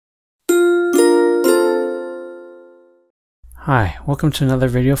Hi, welcome to another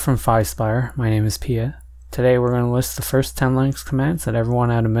video from FileSpire. My name is Pia. Today we're going to list the first 10 Linux commands that everyone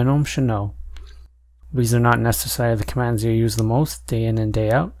at a minimum should know. These are not necessarily the commands you use the most day in and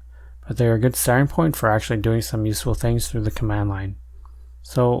day out, but they're a good starting point for actually doing some useful things through the command line.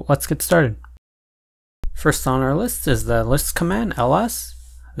 So let's get started. First on our list is the list command, ls.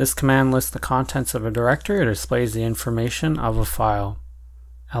 This command lists the contents of a directory or displays the information of a file.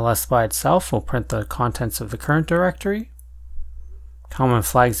 ls by itself will print the contents of the current directory. Common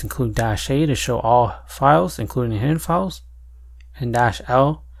flags include -a to show all files, including hidden files, and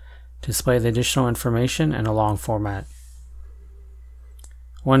 -l to display the additional information in a long format.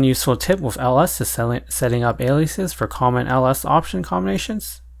 One useful tip with ls is setting up aliases for common ls option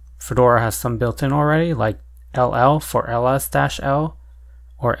combinations. Fedora has some built in already, like ll for ls-l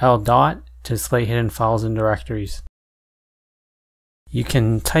or l dot to display hidden files and directories. You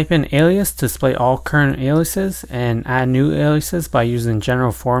can type in alias to display all current aliases and add new aliases by using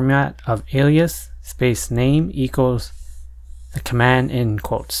general format of alias space name equals the command in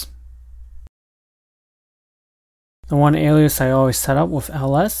quotes. The one alias I always set up with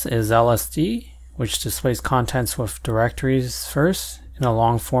ls is lsd, which displays contents with directories first in a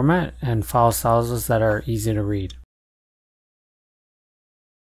long format and file sizes that are easy to read.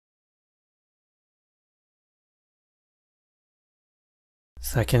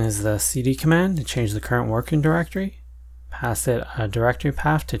 Second is the cd command to change the current working directory. Pass it a directory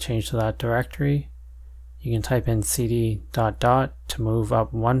path to change to that directory. You can type in cd ... to move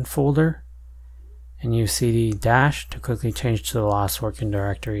up one folder, and use cd- to quickly change to the last working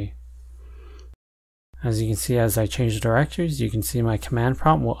directory. As you can see, as I change the directories, you can see my command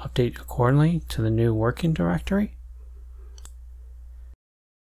prompt will update accordingly to the new working directory.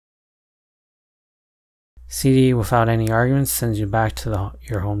 cd without any arguments sends you back to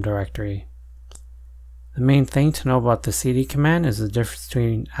your home directory. The main thing to know about the cd command is the difference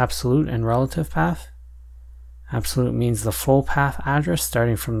between absolute and relative path. Absolute means the full path address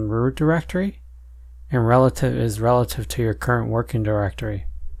starting from the root directory, and relative is relative to your current working directory.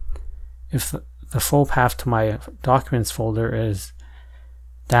 If the full path to my documents folder is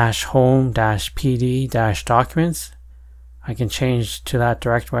 -home-pd-documents, I can change to that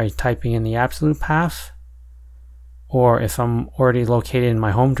directory by typing in the absolute path. Or if I'm already located in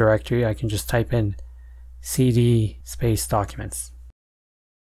my home directory, I can just type in cd space documents.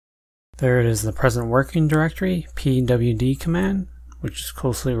 Third is the present working directory, pwd command, which is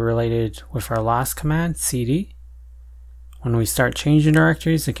closely related with our last command, cd. When we start changing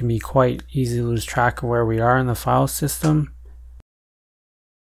directories, it can be quite easy to lose track of where we are in the file system.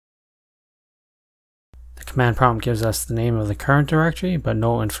 The command prompt gives us the name of the current directory, but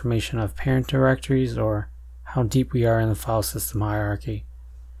no information of parent directories or how deep we are in the file system hierarchy.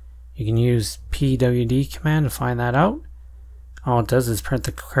 You can use pwd command to find that out. All it does is print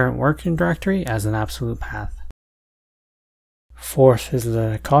the current working directory as an absolute path. Fourth is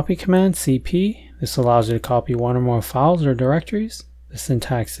the copy command, cp. This allows you to copy one or more files or directories. The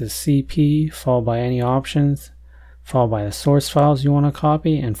syntax is cp followed by any options, followed by the source files you want to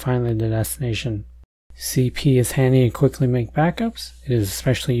copy, and finally the destination. cp is handy to quickly make backups. It is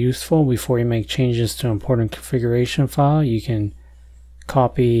especially useful before you make changes to an important configuration file. You can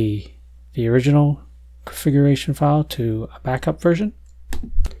copy the original configuration file to a backup version.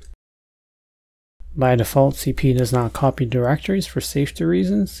 By default, cp does not copy directories for safety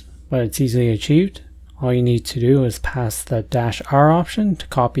reasons, but it's easily achieved. All you need to do is pass the -r option to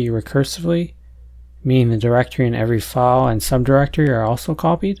copy recursively, meaning the directory and every file and subdirectory are also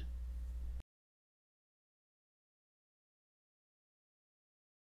copied.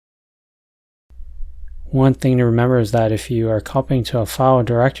 One thing to remember is that if you are copying to a file or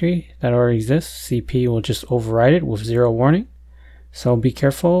directory that already exists, cp will just overwrite it with zero warning. So be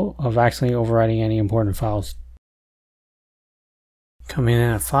careful of accidentally overwriting any important files. Coming in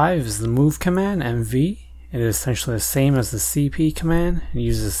at 5 is the move command, mv. It is essentially the same as the cp command. It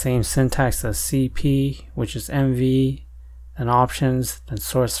uses the same syntax as cp, which is mv, then options, then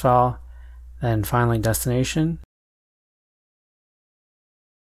source file, then finally destination.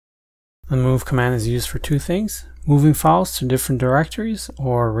 The move command is used for two things: moving files to different directories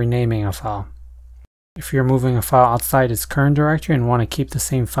or renaming a file. If you're moving a file outside its current directory and want to keep the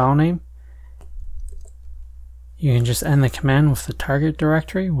same file name, you can just end the command with the target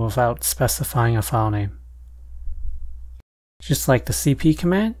directory without specifying a file name. Just like the cp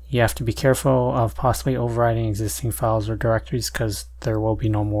command, you have to be careful of possibly overwriting existing files or directories because there will be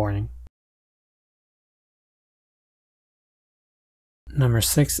no warning. Number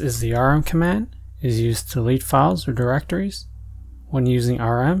 6 is the rm command. It is used to delete files or directories. When using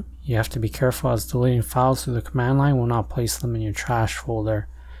RM, you have to be careful as deleting files through the command line will not place them in your trash folder.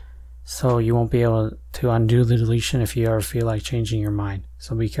 So you won't be able to undo the deletion if you ever feel like changing your mind.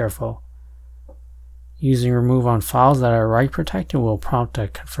 So be careful. Using remove on files that are write protected will prompt a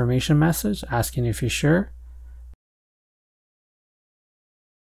confirmation message asking if you're sure.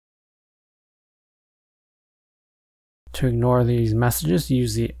 To ignore these messages,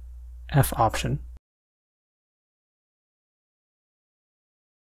 use the F option.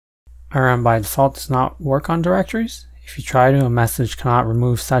 RM by default does not work on directories. If you try to, a message cannot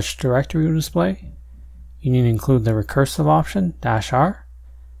remove such directory will display. You need to include the recursive option, -R.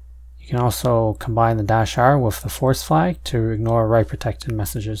 You can also combine the -R with the force flag to ignore write protected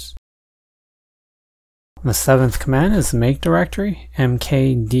messages. The seventh command is the make directory,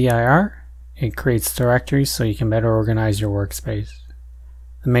 mkdir. It creates directories so you can better organize your workspace.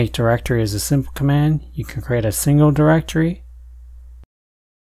 The make directory is a simple command. You can create a single directory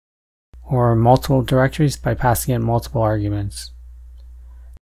or multiple directories by passing in multiple arguments.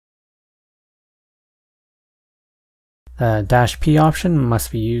 The -P option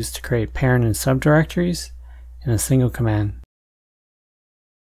must be used to create parent and subdirectories in a single command.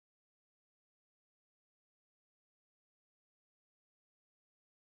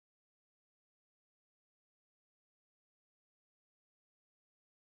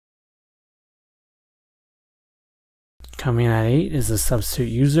 Coming at 8 is the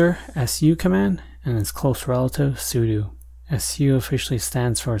substitute user su command and its close relative sudo. Su officially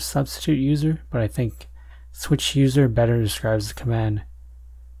stands for substitute user, but I think switch user better describes the command.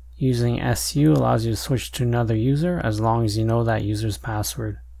 Using su allows you to switch to another user as long as you know that user's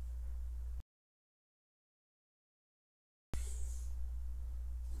password.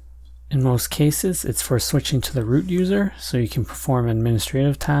 In most cases, it's for switching to the root user so you can perform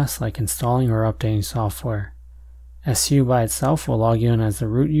administrative tasks like installing or updating software. su by itself will log you in as the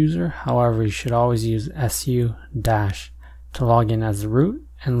root user, however you should always use su- to log in as the root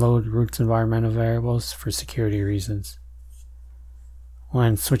and load root's environmental variables for security reasons.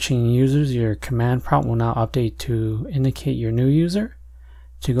 When switching users, your command prompt will now update to indicate your new user.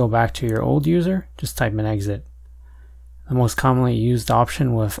 To go back to your old user, just type in exit. The most commonly used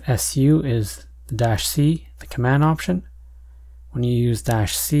option with su is the -C, the command option. When you use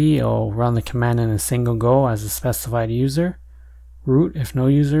 -C, it'll run the command in a single go as a specified user, root if no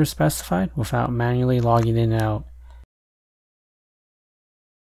user is specified, without manually logging in and out.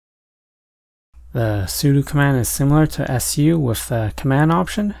 The sudo command is similar to su with the command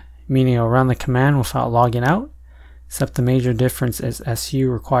option, meaning it'll run the command without logging out, except the major difference is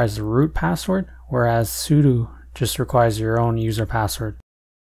su requires the root password, whereas sudo just requires your own user password.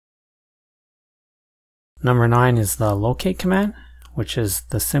 Number 9 is the locate command, which is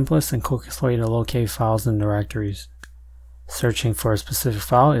the simplest and quickest way to locate files and directories. Searching for a specific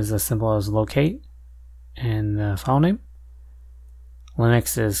file is as simple as locate and the file name.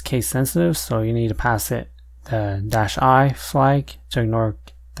 Linux is case sensitive, so you need to pass it the -I flag to ignore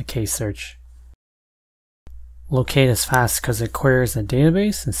the case search. Locate is fast because it queries a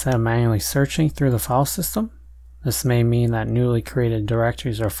database instead of manually searching through the file system. This may mean that newly created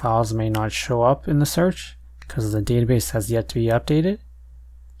directories or files may not show up in the search because the database has yet to be updated.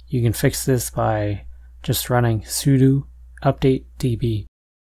 You can fix this by just running sudo update db.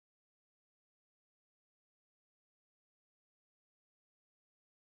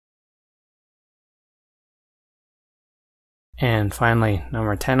 And finally,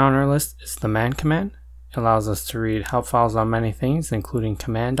 number 10 on our list is the man command. It allows us to read help files on many things, including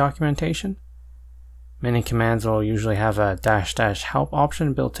command documentation. Many commands will usually have a --help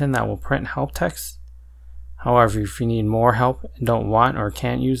option built in that will print help text. However, if you need more help and don't want or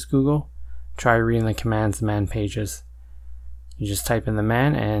can't use Google, try reading the command's man pages. You just type in the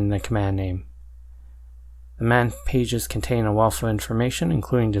man and the command name. The man pages contain a wealth of information,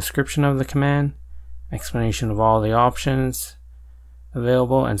 including description of the command, explanation of all the options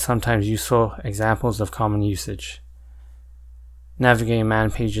available, and sometimes useful examples of common usage. Navigating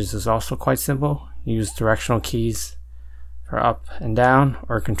man pages is also quite simple. Use directional keys for up and down,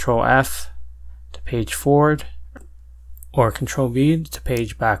 or Control F to page forward, or Control V to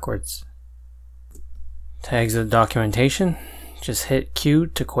page backwards. To exit documentation, just hit Q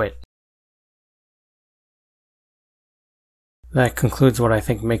to quit. That concludes what I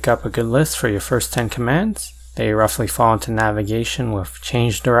think make up a good list for your first 10 commands. They roughly fall into navigation with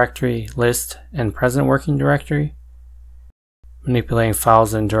change directory, list, and present working directory. Manipulating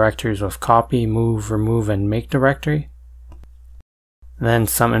files and directories with copy, move, remove, and make directory. Then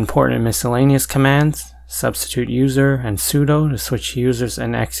some important miscellaneous commands, substitute user and sudo to switch users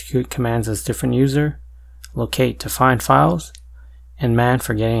and execute commands as different user, locate to find files, and man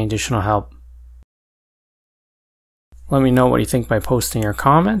for getting additional help. Let me know what you think by posting your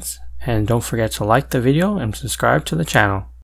comments, and don't forget to like the video and subscribe to the channel.